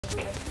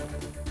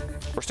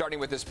We're starting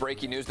with this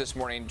breaking news this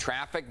morning.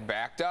 Traffic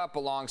backed up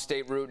along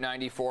State Route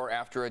 94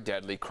 after a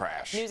deadly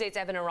crash. News 8's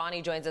Evan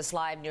Arani joins us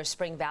live near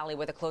Spring Valley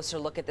with a closer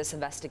look at this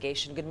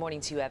investigation. Good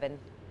morning to you, Evan.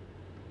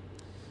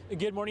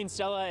 Good morning,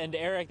 Stella and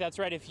Eric. That's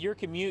right. If your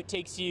commute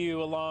takes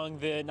you along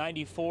the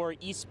 94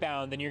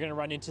 eastbound, then you're going to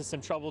run into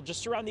some trouble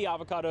just around the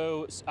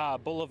Avocado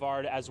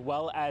Boulevard, as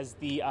well as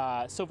the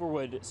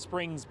Silverwood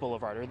Springs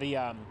Boulevard, or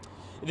the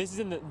this is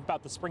in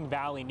about the Spring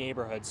Valley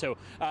neighborhood. So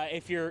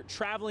if you're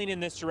traveling in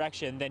this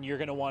direction, then you're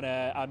going to want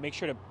to make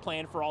sure to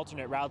plan for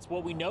alternate routes.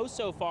 What we know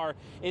so far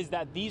is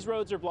that these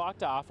roads are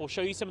blocked off. We'll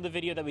show you some of the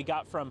video that we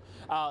got from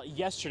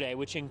yesterday,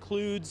 which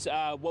includes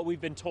what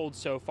we've been told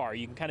so far.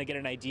 You can kind of get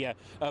an idea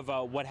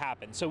of what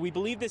happened. So we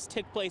believe this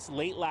took place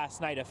late last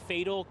night, a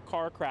fatal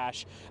car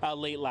crash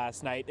late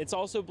last night. It's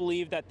also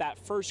believed that that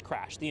first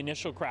crash, the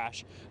initial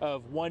crash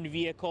of one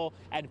vehicle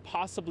and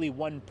possibly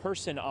one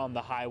person on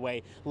the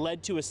highway,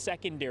 led to a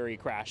secondary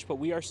crash, but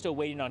we are still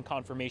waiting on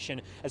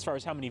confirmation as far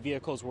as how many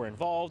vehicles were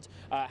involved,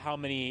 how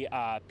many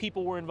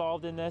people were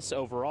involved in this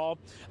overall.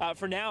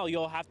 For now,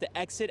 you'll have to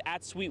exit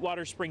at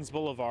Sweetwater Springs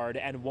Boulevard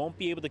and won't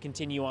be able to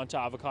continue on to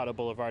Avocado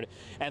Boulevard.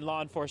 And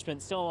law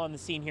enforcement still on the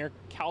scene here.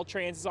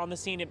 Caltrans is on the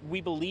scene. We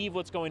believe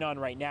what's going on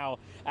right now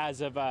as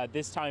of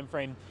this time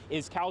frame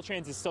is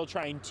Caltrans is still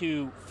trying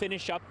to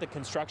finish up the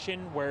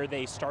construction where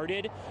they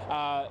started.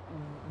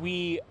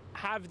 We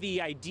have the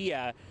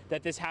idea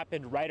that this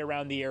happened right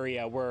around the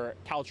area where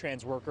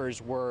Caltrans workers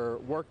were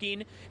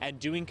working and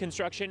doing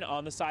construction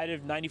on the side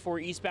of 94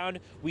 eastbound.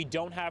 We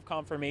don't have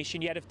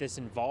confirmation yet if this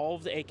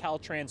involved a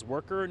Caltrans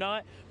worker or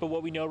not, but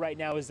what we know right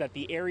now is that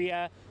the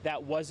area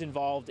that was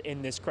involved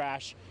in this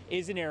crash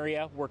is an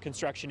area where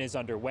construction is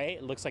underway.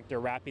 It looks like they're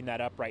wrapping that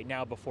up right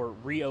now before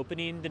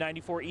reopening the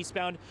 94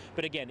 eastbound.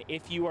 But again,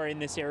 if you are in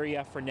this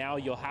area for now,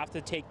 you'll have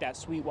to take that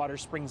Sweetwater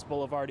Springs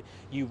Boulevard.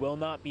 You will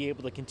not be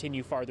able to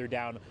continue farther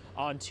down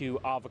onto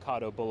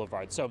Avocado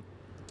Boulevard. So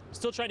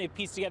still trying to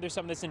piece together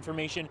some of this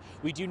information.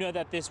 We do know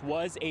that this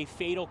was a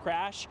fatal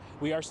crash.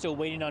 We are still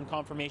waiting on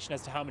confirmation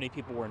as to how many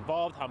people were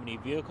involved, how many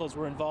vehicles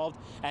were involved,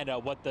 and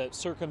what the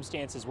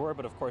circumstances were.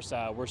 But of course,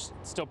 we're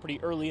still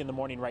pretty early in the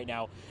morning right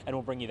now, and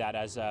we'll bring you that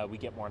as we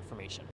get more information.